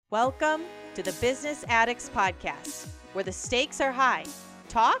Welcome to the Business Addicts Podcast, where the stakes are high,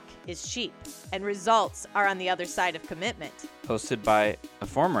 talk is cheap, and results are on the other side of commitment. Hosted by a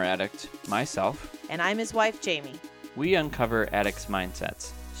former addict, myself, And I'm his wife, Jamie. we uncover addicts'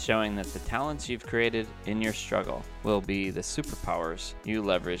 mindsets, showing that the talents you've created in your struggle will be the superpowers you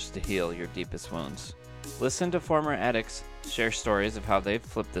leverage to heal your deepest wounds. Listen to former addicts share stories of how they've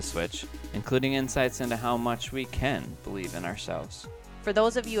flipped the switch, including insights into how much we can believe in ourselves. For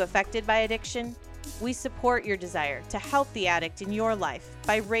those of you affected by addiction, we support your desire to help the addict in your life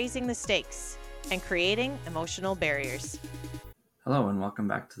by raising the stakes and creating emotional barriers. Hello and welcome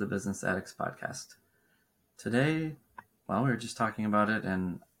back to the Business Addicts Podcast. Today, we were just talking about it,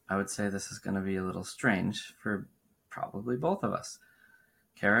 and I would say this is going to be a little strange for probably both of us.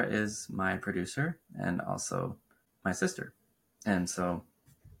 Kara is my producer and also my sister, and so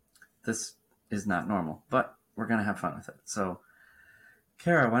this is not normal, but we're going to have fun with it. So,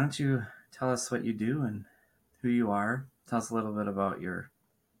 Kara, why don't you tell us what you do and who you are? Tell us a little bit about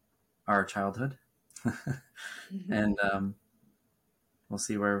our childhood, and we'll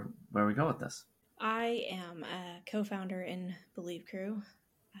see where we go with this. I am a co-founder in Believe Crew.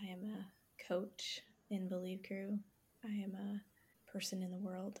 I am a coach in Believe Crew. I am a person in the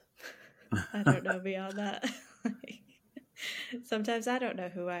world. I don't know beyond that. Sometimes I don't know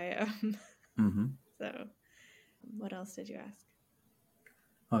who I am. Mm-hmm. So, what else did you ask?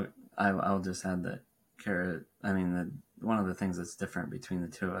 Well, I'll just add that Kara, one of the things that's different between the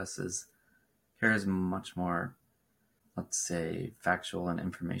two of us is Kara's much more, let's say, factual and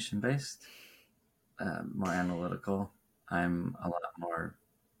information-based, more analytical. I'm a lot more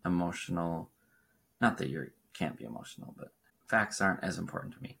emotional. Not that you can't be emotional, but facts aren't as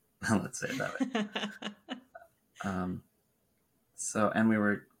important to me. Let's say it that way. And we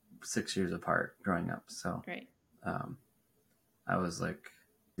were 6 years apart growing up. So Right. I was like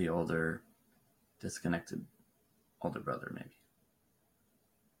the older, disconnected older brother, maybe.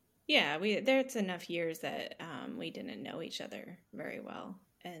 Yeah, there's enough years that we didn't know each other very well,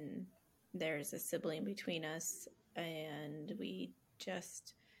 and there's a sibling between us, and we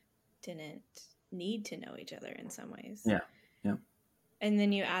just didn't need to know each other in some ways. Yeah. And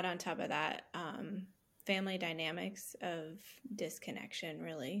then you add on top of that family dynamics of disconnection,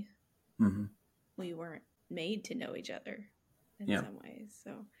 really. Mm-hmm. We weren't made to know each other in Yep. some ways.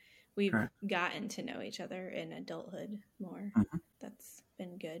 So we've Correct. gotten to know each other in adulthood more. Mm-hmm. That's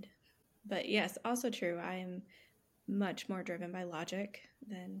been good. But yes, also true. I am much more driven by logic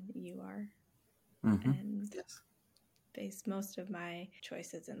than you are. Mm-hmm. And Yes. base most of my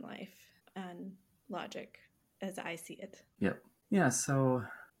choices in life on logic as I see it. Yep. Yeah, so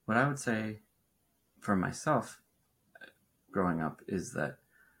what I would say for myself growing up is that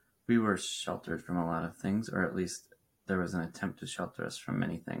we were sheltered from a lot of things, or at least there was an attempt to shelter us from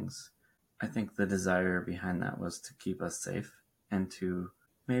many things. I think the desire behind that was to keep us safe and to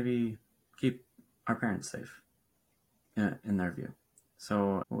maybe keep our parents safe in their view.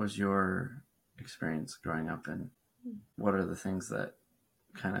 So what was your experience growing up, and what are the things that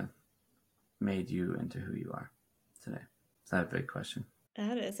kind of made you into who you are today? Is that a big question?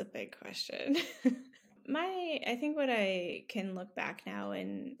 That is a big question. I think what I can look back now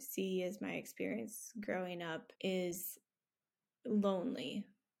and see as my experience growing up is lonely.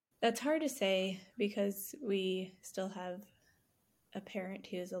 That's hard to say because we still have a parent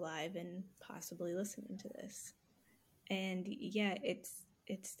who is alive and possibly listening to this. And yeah, it's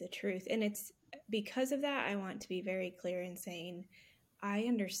the truth. And it's because of that, I want to be very clear in saying I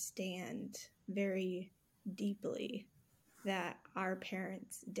understand very deeply that our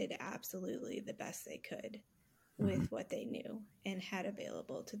parents did absolutely the best they could with what they knew and had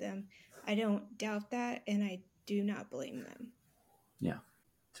available to them. I don't doubt that, and I do not blame them. Yeah,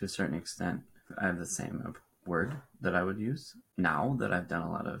 to a certain extent. I have the same word that I would use now that I've done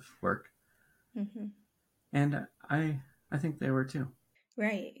a lot of work. Mm-hmm. And I think they were too.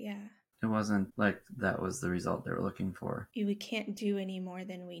 Right, yeah. It wasn't like that was the result they were looking for. We can't do any more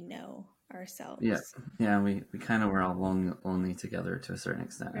than we know ourselves. Yeah, we kind of were all lonely together to a certain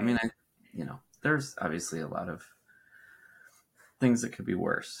extent. Right. I mean, there's obviously a lot of things that could be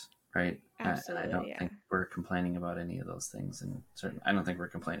worse, right? Absolutely, I don't think we're complaining about any of those things, and I don't think we're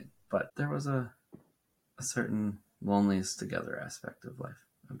complaining. But there was a certain loneliness together aspect of life,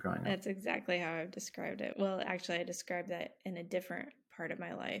 of growing up. That's exactly how I've described it. Well, actually, I described that in a different part of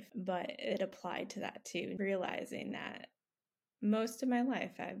my life, but it applied to that too. Realizing that most of my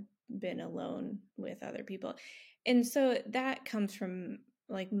life I've been alone with other people. And so that comes from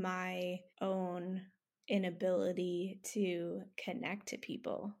like my own inability to connect to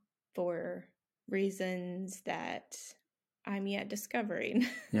people for reasons that I'm yet discovering,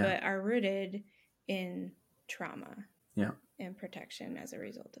 Yeah. but are rooted in trauma. Yeah. And protection as a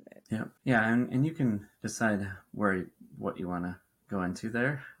result of it. Yeah. Yeah. And you can decide what you want to go into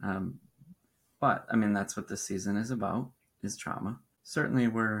there. But I mean, that's what this season is about, is trauma. Certainly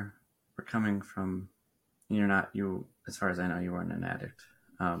we're coming from, as far as I know, you weren't an addict.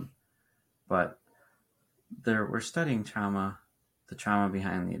 But we're studying trauma, the trauma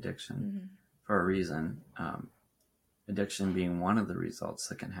behind the addiction for a reason. Addiction being one of the results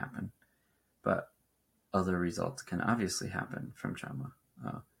that can happen, but other results can obviously happen from trauma,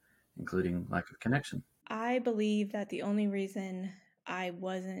 including lack of connection. I believe that the only reason I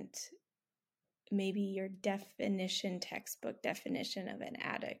wasn't maybe your textbook definition of an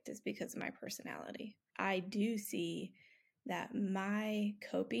addict is because of my personality. I do see that my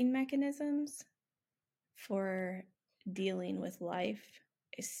coping mechanisms for dealing with life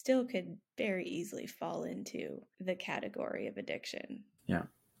still could very easily fall into the category of addiction. Yeah.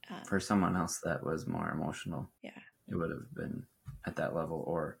 For someone else that was more emotional, yeah, it would have been at that level,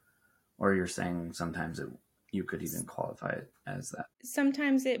 or you're saying sometimes you could even qualify it as that.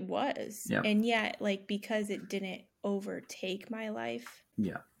 Sometimes it was. Yeah. And yet, like, because it didn't overtake my life.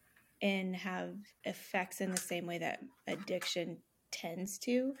 Yeah. And have effects in the same way that addiction tends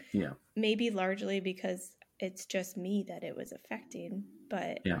to. Yeah. Maybe largely because it's just me that it was affecting,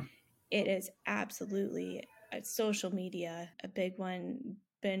 but yeah. It is absolutely social media, a big one,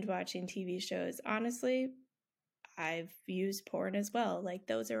 binge watching TV shows. Honestly, I've used porn as well. Like,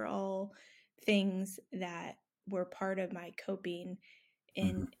 those are all things that were part of my coping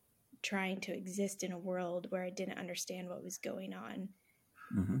in trying to exist in a world where I didn't understand what was going on.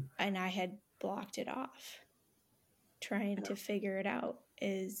 And I had blocked it off. Trying to figure it out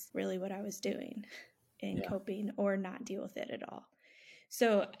is really what I was doing in coping, or not deal with it at all.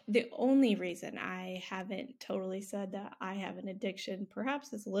 So the only reason I haven't totally said that I have an addiction,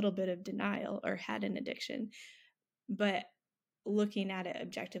 perhaps it's a little bit of denial, or had an addiction, but looking at it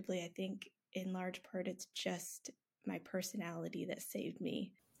objectively, I think in large part it's just my personality that saved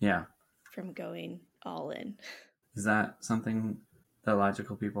me from going all in. Is that something that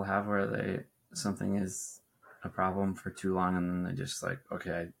logical people have, where something is a problem for too long and then they just like,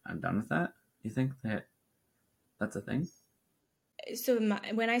 okay, I'm done with that? You think that's a thing? So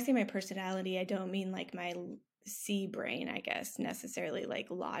when I say my personality, I don't mean like my C brain, I guess, necessarily like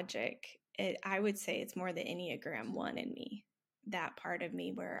logic. I would say it's more the Enneagram 1 in me, that part of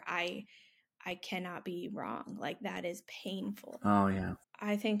me where I cannot be wrong. Like, that is painful. Oh, yeah.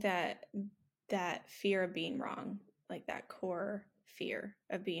 I think that fear of being wrong, like that core fear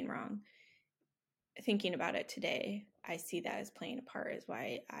of being wrong, thinking about it today, I see that as playing a part, is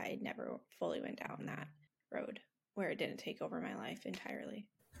why I never fully went down that road where it didn't take over my life entirely.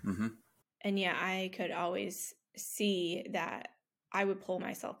 And yeah, I could always see that I would pull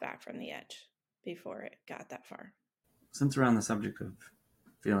myself back from the edge before it got that far. Since we're on the subject of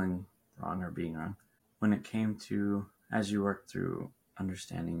feeling wrong or being wrong, when it came to, as you worked through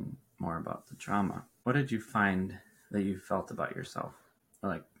understanding more about the trauma, what did you find that you felt about yourself,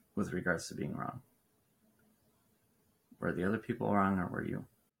 like with regards to being wrong? Were the other people wrong, or were you?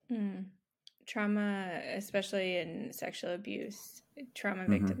 Trauma, especially in sexual abuse, trauma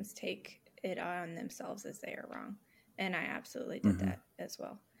victims take it on themselves as they are wrong. And I absolutely did that as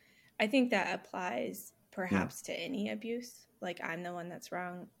well. I think that applies perhaps to any abuse. Like, I'm the one that's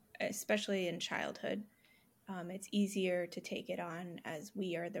wrong, especially in childhood. It's easier to take it on as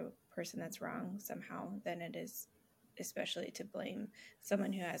we are the person that's wrong somehow than it is especially to blame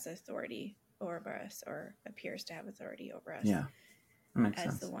someone who has authority over us, or appears to have authority over us. Yeah, that makes as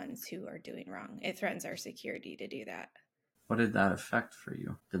sense. The ones who are doing wrong. It threatens our security to do that. What did that affect for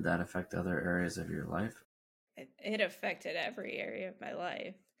you? Did that affect other areas of your life? It affected every area of my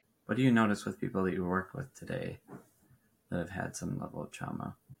life. What do you notice with people that you work with today that have had some level of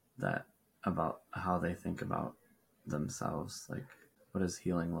trauma, that about how they think about themselves? Like, what does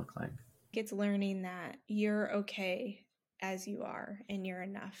healing look like? It's learning that you're okay as you are, and you're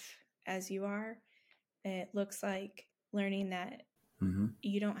enough as you are. It looks like learning that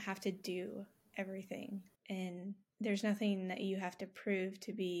you don't have to do everything, and there's nothing that you have to prove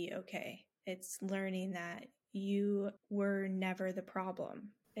to be okay. It's learning that you were never the problem.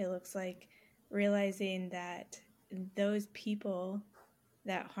 It looks like realizing that those people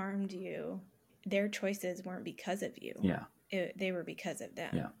that harmed you, their choices weren't because of you. Yeah. They were because of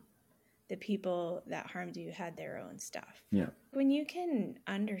them. Yeah. The people that harmed you had their own stuff. Yeah. When you can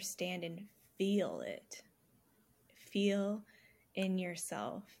understand and feel it, feel in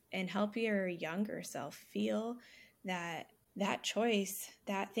yourself, and help your younger self feel that choice,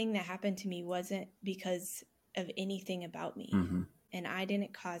 that thing that happened to me, wasn't because of anything about me. Mm-hmm. And I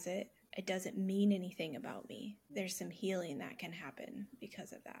didn't cause it. It doesn't mean anything about me. There's some healing that can happen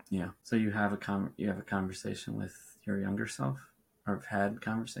because of that. Yeah. So you have a conversation with your younger self, or have had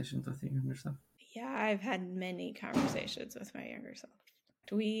conversations with your younger self? Yeah, I've had many conversations with my younger self.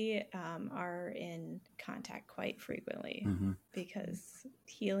 We are in contact quite frequently Mm-hmm. because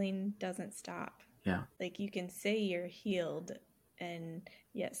healing doesn't stop. Yeah. Like you can say you're healed and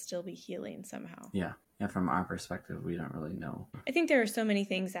yet still be healing somehow. Yeah. Yeah. From our perspective, we don't really know. I think there are so many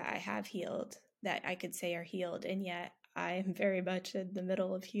things that I have healed that I could say are healed, and yet I am very much in the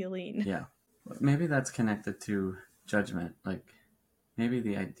middle of healing. Yeah. Maybe that's connected to judgment. Like maybe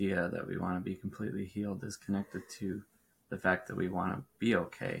the idea that we want to be completely healed is connected to the fact that we want to be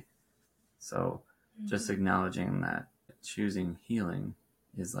okay. So just acknowledging that choosing healing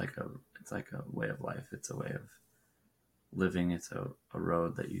is it's like a way of life. It's a way of living. It's a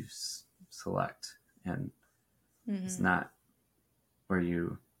road that you select, and it's not where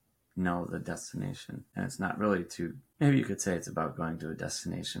you know the destination. And it's not really maybe you could say it's about going to a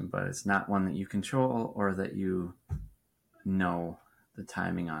destination, but it's not one that you control or that you know the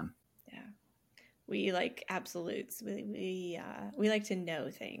timing on. Yeah. We like absolutes. We like to know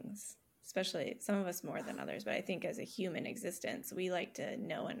things, especially some of us more than others. But I think as a human existence, we like to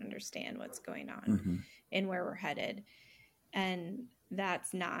know and understand what's going on Mm-hmm. and where we're headed. And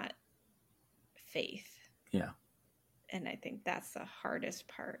that's not faith. Yeah. And I think that's the hardest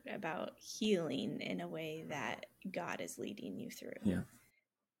part about healing in a way that God is leading you through. Yeah.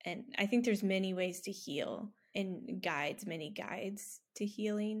 And I think there's many ways to heal and many guides to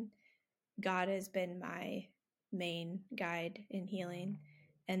healing. God has been my main guide in healing.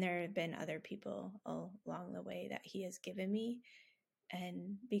 And there have been other people along the way that he has given me.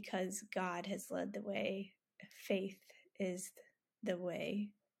 And because God has led the way, faith is the way,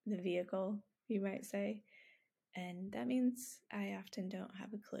 the vehicle, you might say. And that means I often don't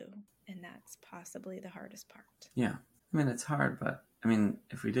have a clue. And that's possibly the hardest part. Yeah. I mean, it's hard, but I mean,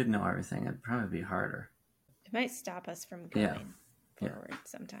 if we did know everything, it'd probably be harder. It might stop us from going forward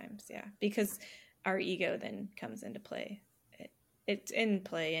sometimes. Yeah. Because our ego then comes into play. It's in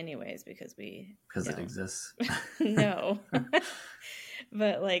play anyways because it exists. No.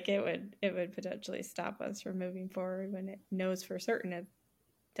 But like it would potentially stop us from moving forward when it knows for certain it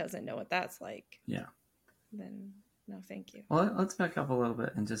doesn't know what that's like. Yeah. Then no, thank you. Well, let's back up a little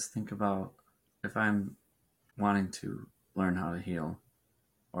bit and just think about if I'm wanting to learn how to heal,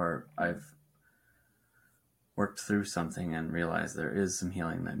 or I've worked through something and realized there is some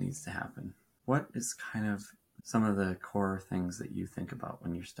healing that needs to happen. What is kind of some of the core things that you think about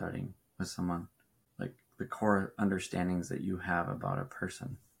when you're starting with someone? Like the core understandings that you have about a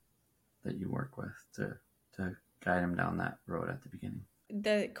person that you work with to guide them down that road at the beginning?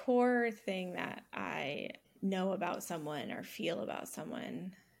 The core thing that I know about someone or feel about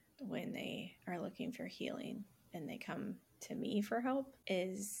someone when they are looking for healing and they come to me for help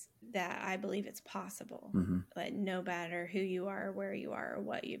is that I believe it's possible. Mm-hmm. That no matter who you are, where you are, or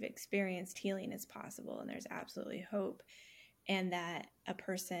what you've experienced, healing is possible and there's absolutely hope. And that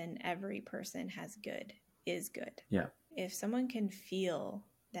every person is good. Yeah. If someone can feel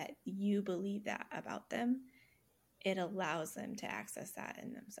that you believe that about them, it allows them to access that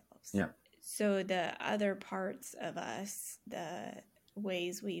in themselves. Yeah. So the other parts of us, the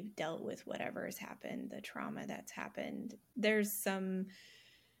ways we've dealt with whatever has happened, the trauma that's happened, there's some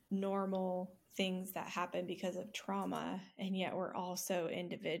normal things that happen because of trauma, and yet we're also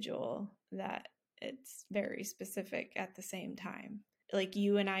individual, that it's very specific at the same time. Like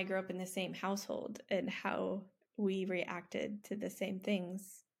you and I grew up in the same household, and how we reacted to the same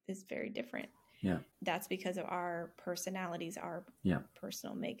things is very different. Yeah. That's because of our personalities, our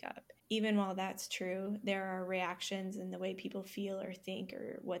personal makeup. Even while that's true, there are reactions in the way people feel or think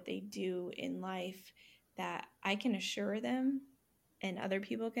or what they do in life that I can assure them and other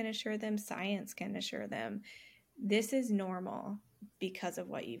people can assure them, science can assure them, this is normal because of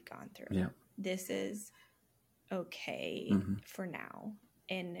what you've gone through. Yeah. This is okay for now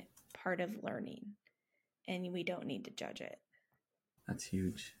and part of learning. And we don't need to judge it. That's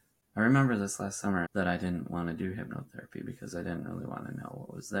huge. I remember this last summer that I didn't want to do hypnotherapy because I didn't really want to know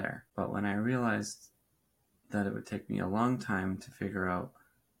what was there. But when I realized that it would take me a long time to figure out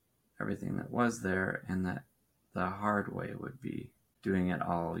everything that was there, and that the hard way would be doing it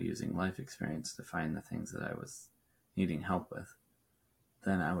all using life experience to find the things that I was needing help with,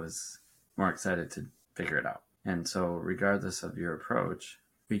 then I was more excited to figure it out. And so regardless of your approach,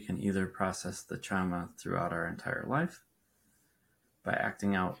 we can either process the trauma throughout our entire life by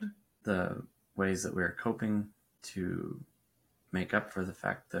acting out the ways that we're coping to make up for the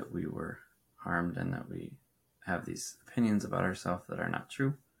fact that we were harmed and that we have these opinions about ourselves that are not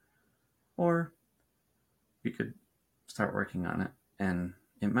true, or we could start working on it. And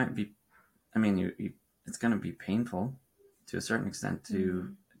it might be, I mean, it's going to be painful to a certain extent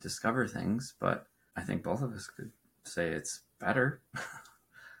to discover things, but I think both of us could say it's better.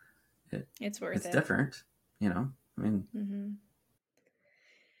 It's worth it. It's different, you know? I mean,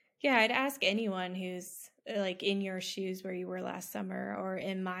 Yeah, I'd ask anyone who's like in your shoes where you were last summer or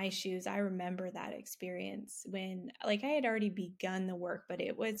in my shoes. I remember that experience when like I had already begun the work, but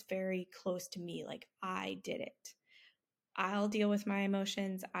it was very close to me. Like I did it. I'll deal with my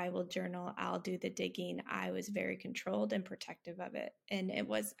emotions. I will journal. I'll do the digging. I was very controlled and protective of it. And it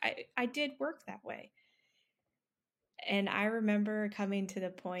was, I did work that way. And I remember coming to the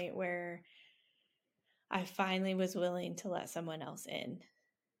point where I finally was willing to let someone else in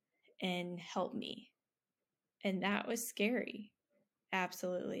and help me. And that was scary.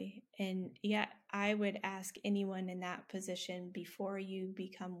 Absolutely. And yet I would ask anyone in that position before you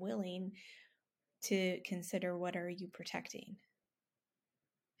become willing to consider, what are you protecting?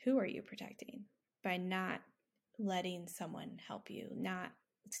 Who are you protecting by not letting someone help you, not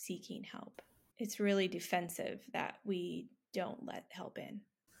seeking help? It's really defensive that we don't let help in.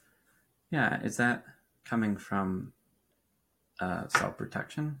 yeah, is that coming from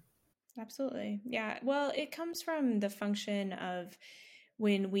self-protection? Absolutely. Yeah. Well, it comes from the function of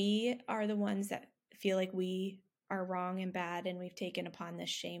when we are the ones that feel like we are wrong and bad and we've taken upon this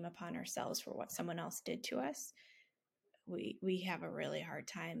shame upon ourselves for what someone else did to us. We have a really hard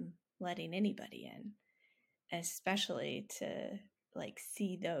time letting anybody in, especially to like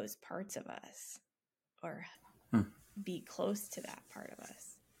see those parts of us or be close to that part of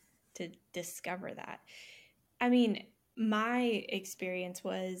us, to discover that. I mean, my experience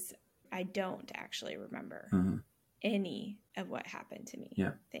was I don't actually remember any of what happened to me.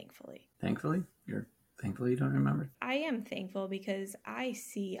 Yeah. Thankfully. Thankfully you don't remember? I am thankful because I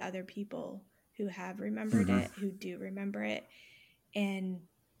see other people who have remembered it, who do remember it, and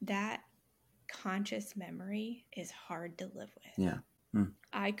that conscious memory is hard to live with. Yeah.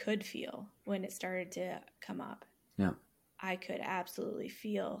 I could feel when it started to come up. Yeah. I could absolutely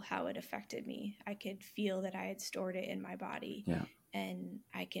feel how it affected me. I could feel that I had stored it in my body. Yeah. And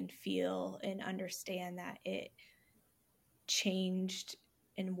I can feel and understand that it changed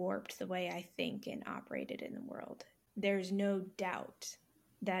and warped the way I think and operated in the world. There's no doubt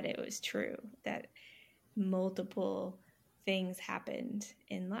that it was true, that multiple things happened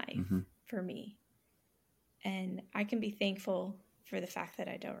in life for me. And I can be thankful for the fact that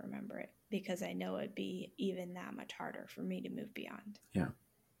I don't remember it, because I know it'd be even that much harder for me to move beyond. Yeah.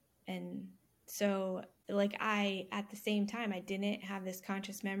 And so like at the same time, I didn't have this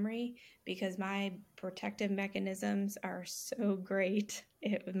conscious memory because my protective mechanisms are so great.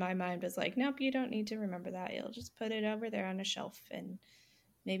 My mind was like, nope, you don't need to remember that. You'll just put it over there on a shelf and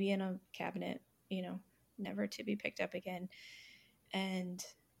maybe in a cabinet, never to be picked up again. And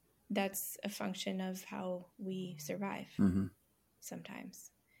that's a function of how we survive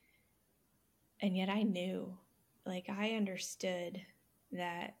sometimes. And yet I knew, like I understood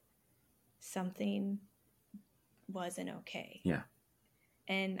that something wasn't okay. Yeah.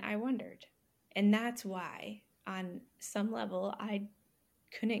 And I wondered. And that's why on some level I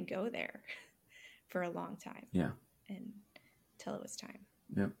couldn't go there for a long time. Yeah. Until it was time.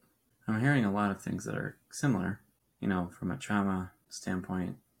 Yep. I'm hearing a lot of things that are similar, from a trauma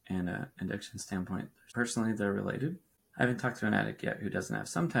standpoint and an addiction standpoint. Personally, they're related. I haven't talked to an addict yet who doesn't have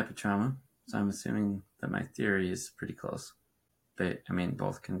some type of trauma, so I'm assuming that my theory is pretty close.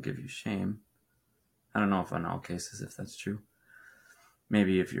 Both can give you shame. I don't know if in all cases if that's true.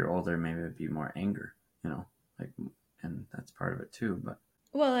 Maybe if you're older, maybe it'd be more anger, and that's part of it too. But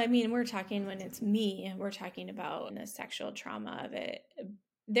well, we're talking when it's me, we're talking about the sexual trauma of it.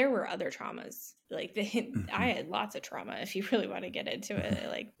 There were other traumas. Like I had lots of trauma. If you really want to get into it,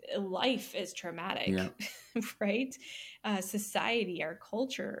 like life is traumatic, right? Society, our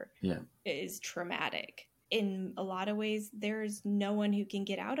culture, is traumatic. In a lot of ways, there's no one who can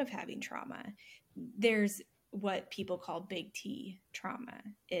get out of having trauma. There's what people call big T trauma,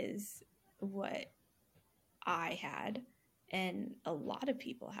 is what I had and a lot of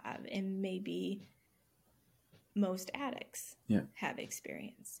people have, and maybe most addicts have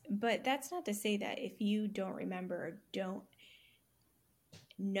experienced. But that's not to say that if you don't remember or don't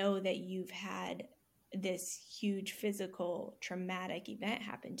know that you've had this huge physical traumatic event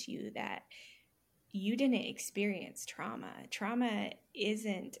happen to you, that you didn't experience trauma. Trauma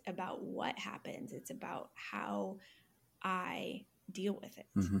isn't about what happens. It's about how I deal with it.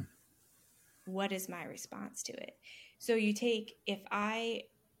 What is my response to it? So you take, if I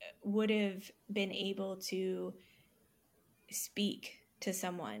would have been able to speak to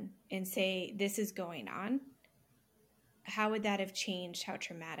someone and say, this is going on, how would that have changed how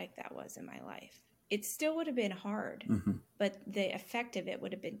traumatic that was in my life? It still would have been hard, but the effect of it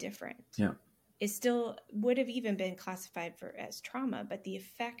would have been different. Yeah. It still would have even been classified as trauma, but the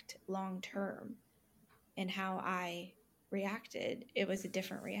effect long term and how I reacted, it was a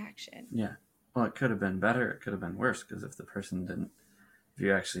different reaction. Yeah. Well, it could have been better. It could have been worse, because if the person didn't, if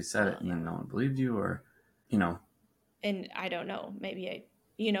you actually said it and then no one believed you, or, And I don't know, maybe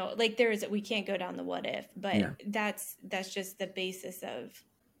we can't go down the what if, but that's just the basis of,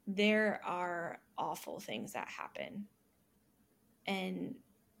 there are awful things that happen. And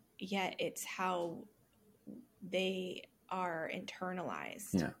yet it's how they are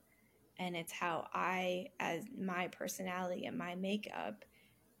internalized. Yeah. And it's how I, as my personality and my makeup,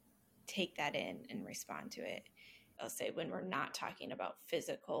 take that in and respond to it. I'll say, when we're not talking about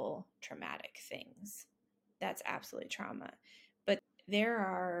physical traumatic things, that's absolutely trauma. But there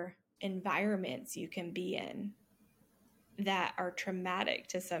are environments you can be in that are traumatic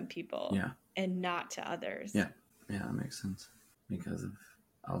to some people and not to others. Yeah. Yeah, that makes sense, because of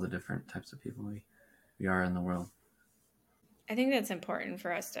all the different types of people we are in the world. I think that's important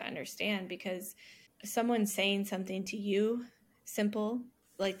for us to understand, because someone saying something to you, simple,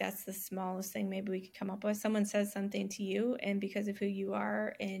 like that's the smallest thing maybe we could come up with. Someone says something to you, and because of who you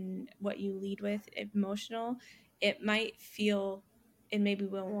are and what you lead with, emotional, it might feel, and maybe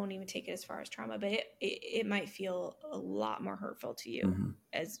we won't even take it as far as trauma, but it might feel a lot more hurtful to you,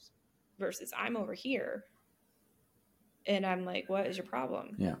 as versus I'm over here and I'm like, what is your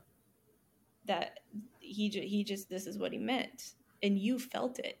problem? Yeah. That he just, this is what he meant, and you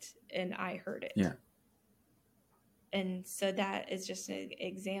felt it and I heard it. Yeah. And so that is just an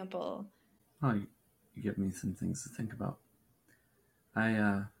example. Well, you give me some things to think about.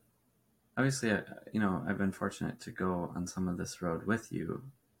 I obviously, I've been fortunate to go on some of this road with you,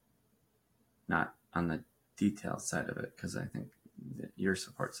 not on the detailed side of it, because I think that your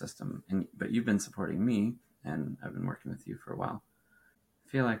support system, but you've been supporting me, and I've been working with you for a while. I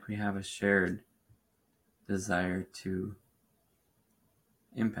feel like we have a shared desire to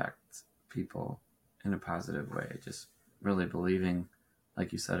impact people in a positive way, just really believing,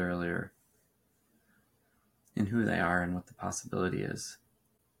 like you said earlier, in who they are and what the possibility is.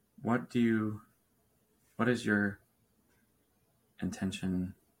 What is your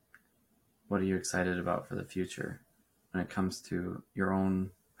intention? What are you excited about for the future when it comes to your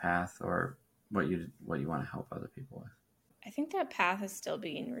own path, or what you want to help other people with? I think that path is still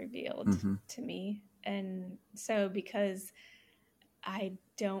being revealed to me. And so because I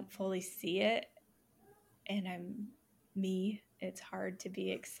don't fully see it and I'm me, it's hard to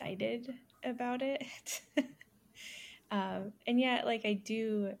be excited about it. And yet, like, I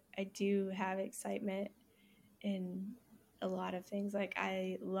do have excitement in a lot of things. Like,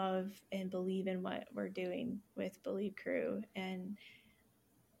 I love and believe in what we're doing with Believe Crew, and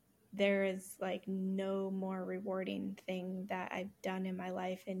there is like no more rewarding thing that I've done in my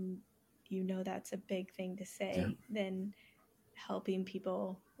life, and that's a big thing to say, than helping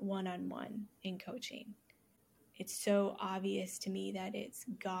people one-on-one in coaching. It's so obvious to me that it's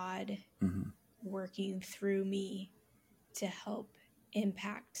God working through me to help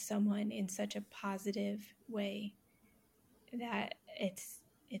impact someone in such a positive way that it's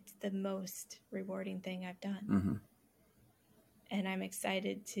the most rewarding thing I've done. And I'm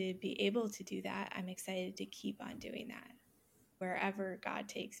excited to be able to do that. I'm excited to keep on doing that. Wherever God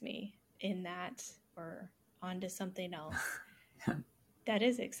takes me in that, or onto something else, that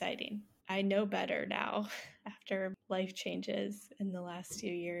is exciting. I know better now after life changes in the last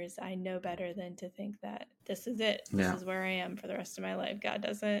few years. I know better than to think that this is it. This is where I am for the rest of my life. God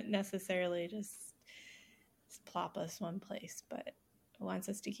doesn't necessarily just plop us one place, but wants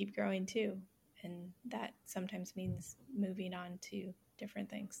us to keep growing too. And that sometimes means moving on to different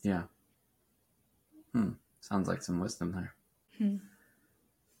things. Yeah. Sounds like some wisdom there.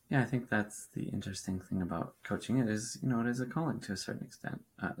 Yeah, I think that's the interesting thing about coaching. It is, it is a calling to a certain extent,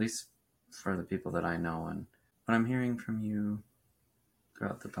 at least for the people that I know. And what I'm hearing from you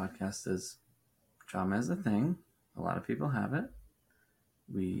throughout the podcast is trauma is a thing. A lot of people have it.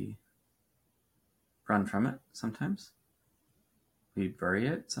 We run from it sometimes. We bury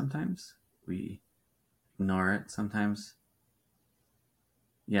it sometimes. We ignore it sometimes.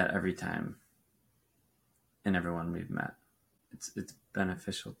 Yet every time, and everyone we've met, it's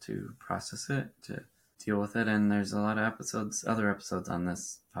beneficial to process it, to deal with it. And there's a lot of other episodes on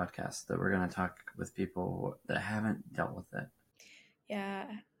this podcast that we're going to talk with people that haven't dealt with it. Yeah,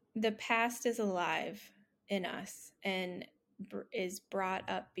 the past is alive in us, and is brought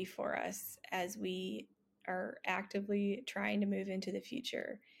up before us as we are actively trying to move into the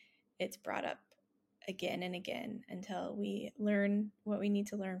future. It's brought up again and again until we learn what we need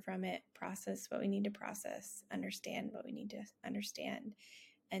to learn from it, process what we need to process, understand what we need to understand,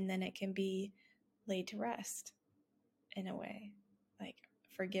 and then it can be laid to rest in a way, like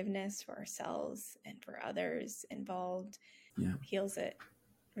forgiveness for ourselves and for others involved. Yeah. Heals it,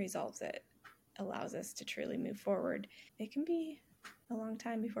 resolves it, allows us to truly move forward. It can be a long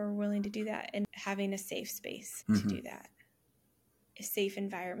time before we're willing to do that, and having a safe space to do that, a safe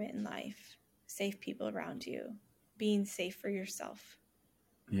environment in life, safe people around you, being safe for yourself.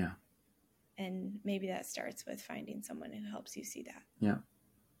 Yeah. And maybe that starts with finding someone who helps you see that. Yeah.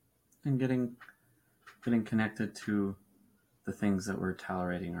 And getting connected to the things that we're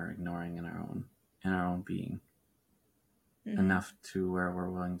tolerating or ignoring in our own being, enough to where we're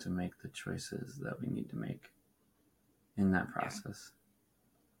willing to make the choices that we need to make in that process.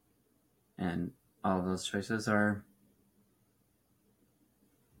 Yeah. And all of those choices are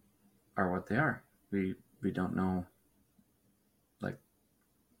what they are. We don't know, like,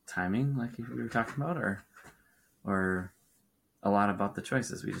 timing, like you were talking about, or a lot about the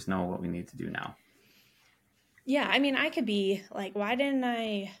choices. We just know what we need to do now. Yeah, I mean, I could be like, why didn't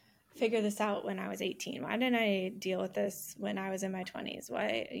I figure this out when I was 18? Why didn't I deal with this when I was in my 20s?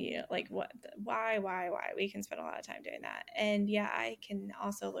 Why, like, what, why? We can spend a lot of time doing that. And yeah, I can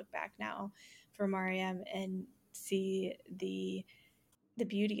also look back now for Mariam and see the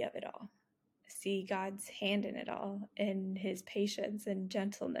beauty of it all, see God's hand in it all, and his patience and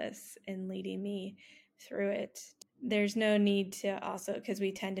gentleness in leading me through it. There's no need to also, because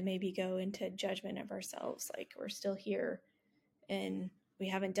we tend to maybe go into judgment of ourselves, like we're still here and we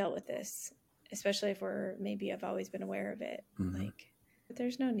haven't dealt with this, especially if we're maybe have always been aware of it. Like, but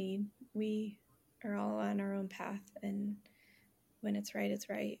there's no need. We are all on our own path, and when it's right, it's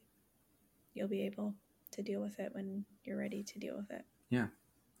right. You'll be able to deal with it when you're ready to deal with it. Yeah.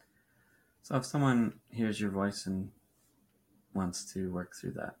 So if someone hears your voice and wants to work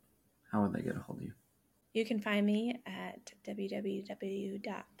through that, how would they get a hold of you? You can find me at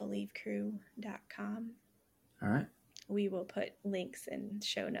www.believecrew.com. All right. We will put links in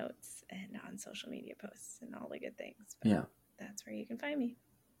show notes and on social media posts and all the good things. But yeah. That's where you can find me.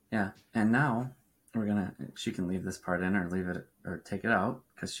 Yeah. And now she can leave this part in or leave it or take it out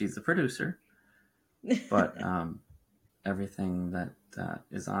because she's the producer. But everything that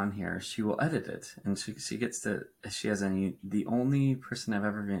is on here, she will edit it, and she has the only person I've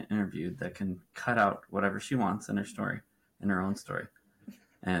ever been interviewed that can cut out whatever she wants in her own story.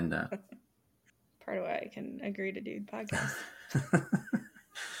 And part of why I can agree to do the podcast.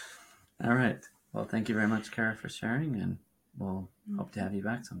 All right. Well, thank you very much, Kara, for sharing, and we'll hope to have you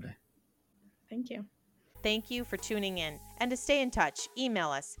back someday. Thank you. Thank you for tuning in. And to stay in touch, email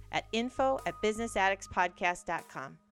us at info@businessaddictspodcast.com.